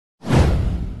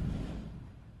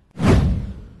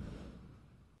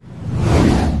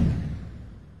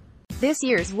This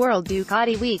year's World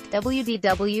Ducati Week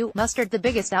WDW mustered the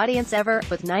biggest audience ever,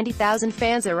 with 90,000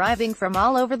 fans arriving from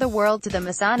all over the world to the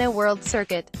Misano World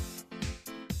Circuit.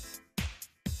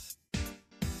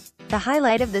 The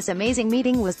highlight of this amazing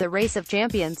meeting was the Race of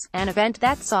Champions, an event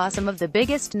that saw some of the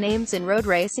biggest names in road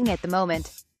racing at the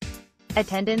moment.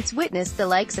 Attendants witnessed the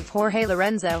likes of Jorge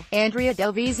Lorenzo, Andrea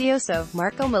Dovizioso,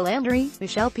 Marco Melandri,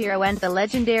 Pirro and the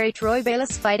legendary Troy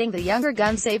Bayliss fighting the younger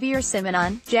gun Xavier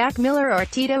Simenon, Jack Miller or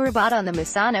Tito Rabat on the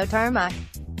Misano tarmac.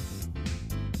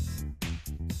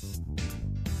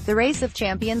 The Race of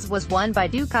Champions was won by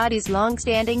Ducati's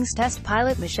long-standing test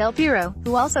pilot Pirro,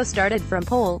 who also started from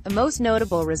pole, a most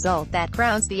notable result that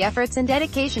crowns the efforts and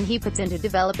dedication he puts into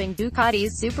developing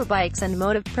Ducati's superbikes and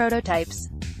motive prototypes.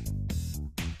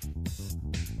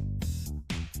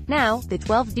 Now, the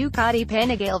 12 Ducati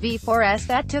Panigale V4 S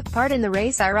that took part in the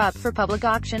race are up for public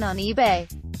auction on eBay.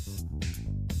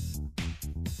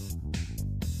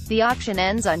 The auction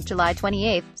ends on July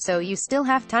 28, so you still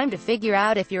have time to figure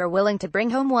out if you're willing to bring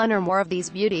home one or more of these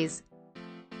beauties.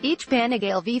 Each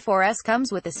Panigale V4 S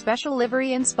comes with a special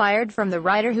livery inspired from the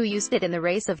rider who used it in the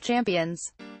Race of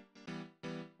Champions.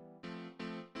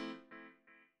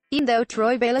 Even though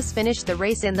Troy Bayliss finished the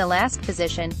race in the last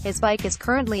position, his bike is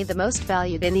currently the most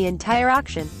valued in the entire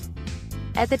auction.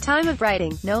 At the time of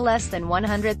writing, no less than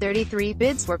 133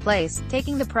 bids were placed,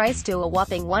 taking the price to a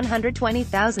whopping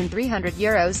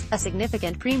 €120,300, a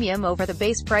significant premium over the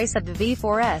base price of the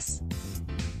V4S.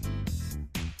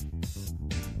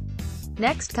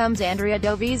 Next comes Andrea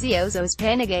Dovizioso's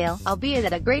Panigale, albeit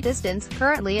at a great distance,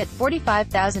 currently at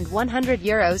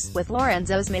 €45,100, with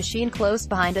Lorenzo's machine close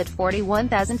behind at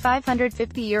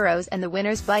 €41,550 and the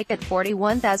winner's bike at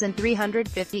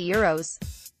 €41,350.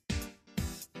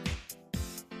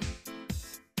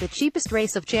 The cheapest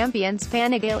Race of Champions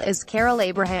Panigale is Carol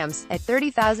Abraham's, at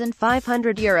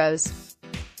 €30,500.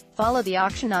 Follow the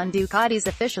auction on Ducati's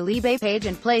official eBay page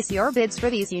and place your bids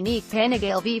for these unique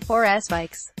Panigale V4S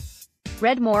bikes.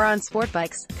 Read more on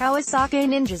Sportbikes, Kawasaki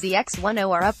Ninja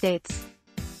ZX-10R updates.